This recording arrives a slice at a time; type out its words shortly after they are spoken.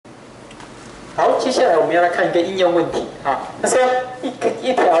接下来我们要来看一个应用问题啊。他说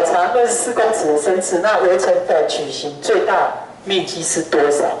一条长24公尺的绳子，那围成的曲形最大面积是多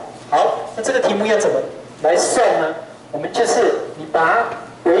少？好，那这个题目要怎么来算呢？我们就是你把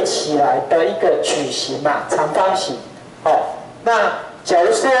它围起来的一个曲形嘛，长方形。好，那假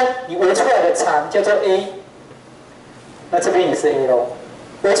如说你围出来的长叫做 A， 那这边也是 A 咯。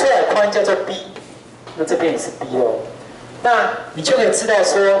围出来的宽叫做 B， 那这边也是 B 咯。那你就可以知道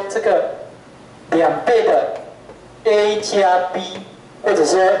说，这个2倍的 A 加 B， 或者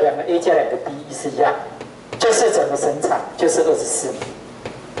说2个 A 加2个 B 意思一样，就是整个绳长就是24米。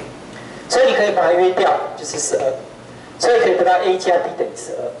所以你可以把它约掉，就是12。所以可以得到 A 加 B 等于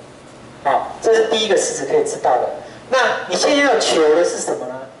12。好，这是第一个式子可以知道的。那你现在要求的是什么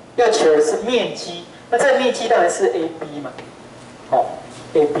呢？要求的是面积。那这个面积当然是 AB 嘛。好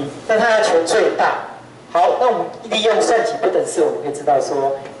 ，AB。那它要求最大。好，那我们利用算几不等式，我们可以知道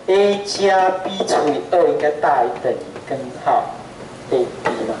说 A 加 B 除以2应该大于等于根号 AB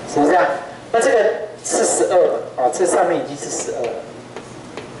嘛，是不是这样？那这个是12了，哦，这上面已经是12了。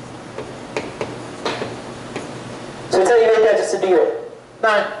所以这一约掉就是6，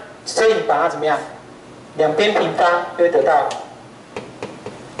那所以你把它怎么样？两边平方就会得到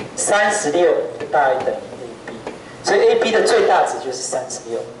36，就大于等于 AB， 所以 AB 的最大值就是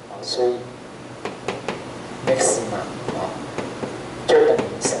36，所以 maxima 就等于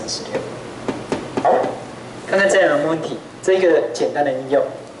36。好，看看这两个问题，这一个简单的应用。